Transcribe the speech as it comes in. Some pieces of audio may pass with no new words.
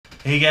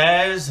Hey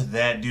guys,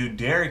 that dude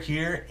Derek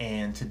here,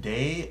 and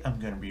today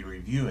I'm going to be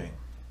reviewing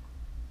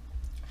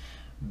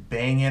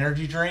Bang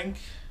energy drink,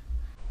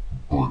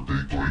 Keto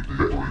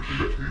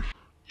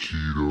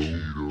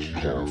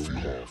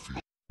coffee.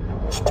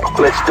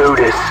 Let's do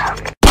this.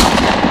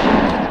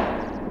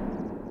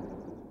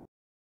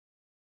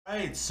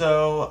 Alright,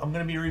 so I'm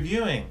going to be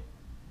reviewing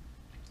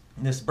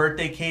this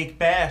birthday cake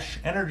bash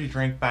energy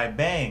drink by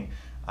Bang.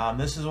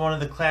 This is one of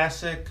the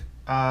classic,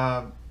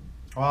 well,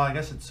 I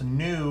guess it's a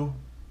new,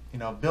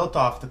 built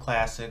off the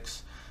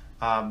classics,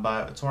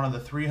 but it's one of the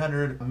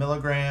 300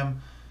 milligram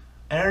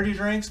energy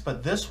drinks,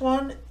 but this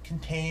one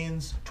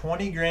contains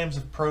 20 grams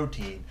of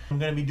protein. I'm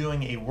going to be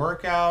doing a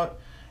workout,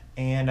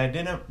 and I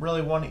didn't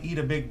really want to eat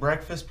a big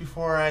breakfast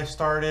before I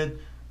started,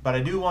 but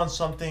I do want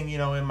something,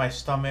 in my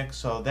stomach,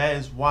 so that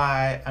is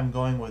why I'm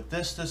going with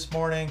this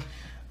morning.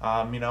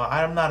 I'm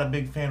not a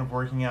big fan of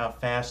working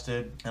out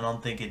fasted. I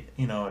don't think it,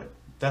 it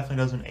definitely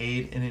doesn't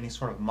aid in any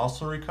sort of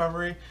muscle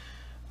recovery.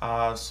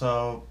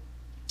 So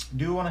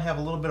do want to have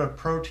a little bit of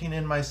protein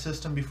in my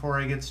system before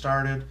I get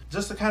started.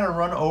 Just to kind of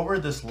run over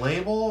this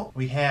label,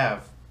 we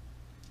have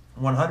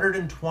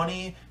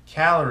 120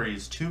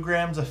 calories, 2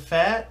 grams of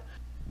fat,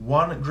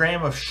 1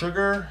 gram of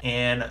sugar,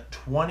 and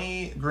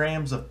 20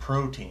 grams of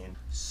protein.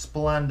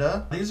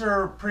 Splenda. These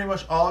are pretty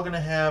much all going to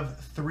have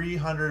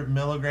 300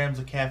 milligrams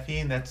of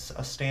caffeine. That's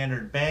a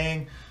standard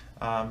Bang.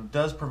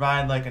 Does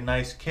provide like a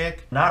nice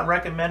kick. Not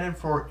recommended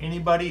for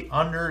anybody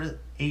under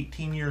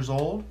 18 years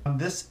old.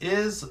 This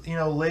is,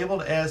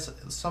 labeled as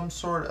some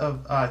sort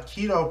of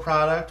keto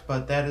product,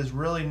 but that is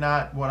really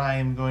not what I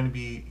am going to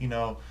be,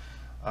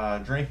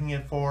 drinking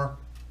it for.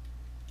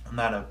 I'm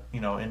not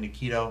into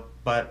keto,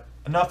 but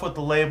enough with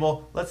the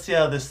label. Let's see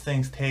how this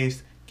thing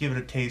tastes. Give it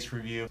a taste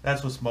review.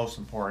 That's what's most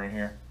important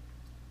here.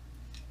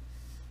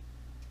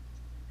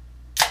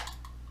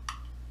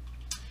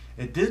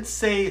 It did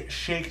say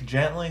shake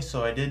gently,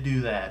 so I did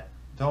do that.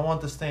 Don't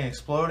want this thing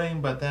exploding,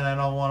 but then I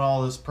don't want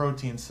all this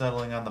protein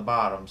settling on the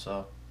bottom,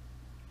 so.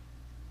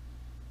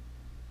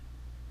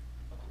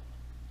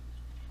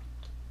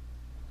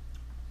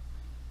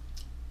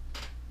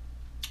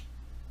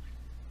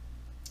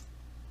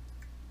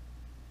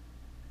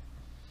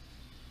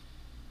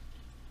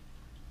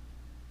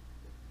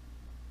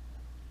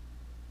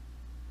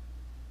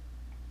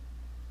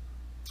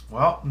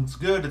 Well, it's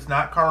good. It's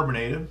not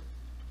carbonated.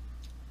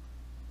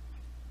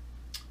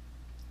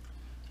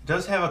 It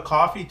does have a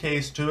coffee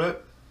taste to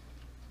it.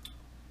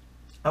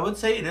 I would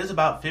say it is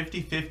about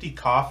 50-50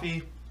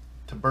 coffee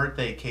to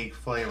birthday cake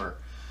flavor.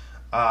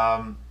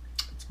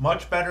 It's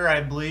much better,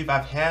 I believe.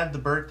 I've had the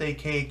birthday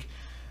cake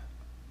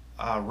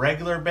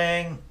regular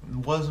Bang.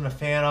 Wasn't a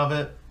fan of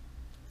it.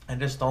 I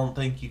just don't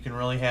think you can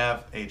really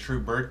have a true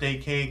birthday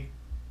cake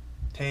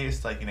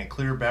taste like in a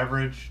clear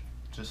beverage.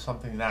 Just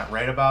something not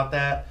right about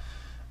that.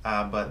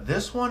 But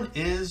this one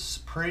is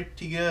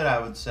pretty good, I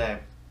would say.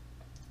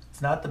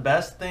 It's not the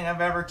best thing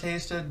I've ever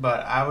tasted,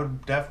 but I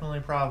would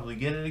definitely probably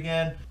get it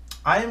again.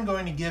 I am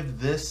going to give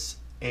this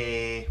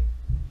a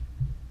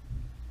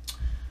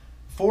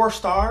 4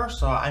 star,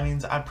 so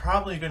I'm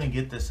probably going to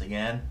get this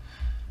again,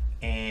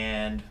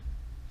 and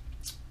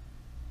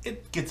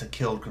it gets a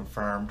kill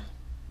confirmed.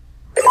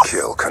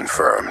 Kill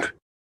confirmed.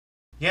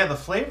 Yeah, the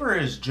flavor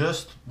is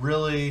just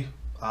really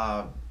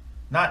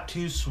not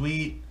too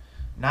sweet,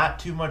 not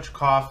too much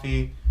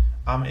coffee.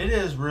 It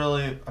is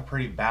really a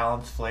pretty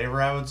balanced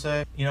flavor, I would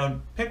say.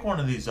 Pick one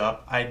of these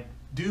up. I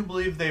do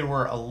believe they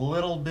were a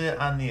little bit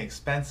on the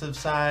expensive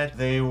side.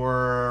 They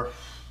were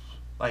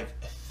like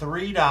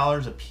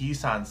 $3 a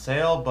piece on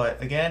sale,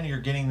 but again,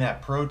 you're getting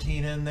that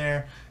protein in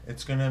there.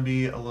 It's gonna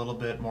be a little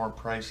bit more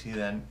pricey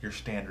than your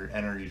standard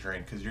energy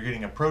drink because you're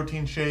getting a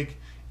protein shake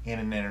and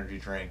an energy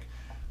drink.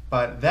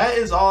 But that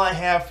is all I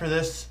have for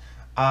this.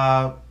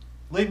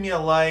 Leave me a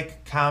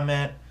like,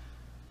 comment,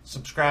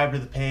 subscribe to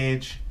the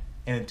page,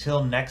 and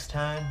until next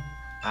time,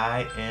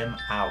 I am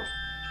out.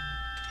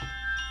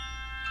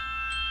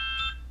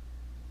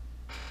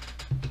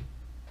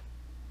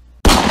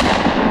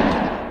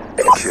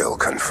 Kill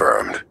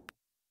confirmed.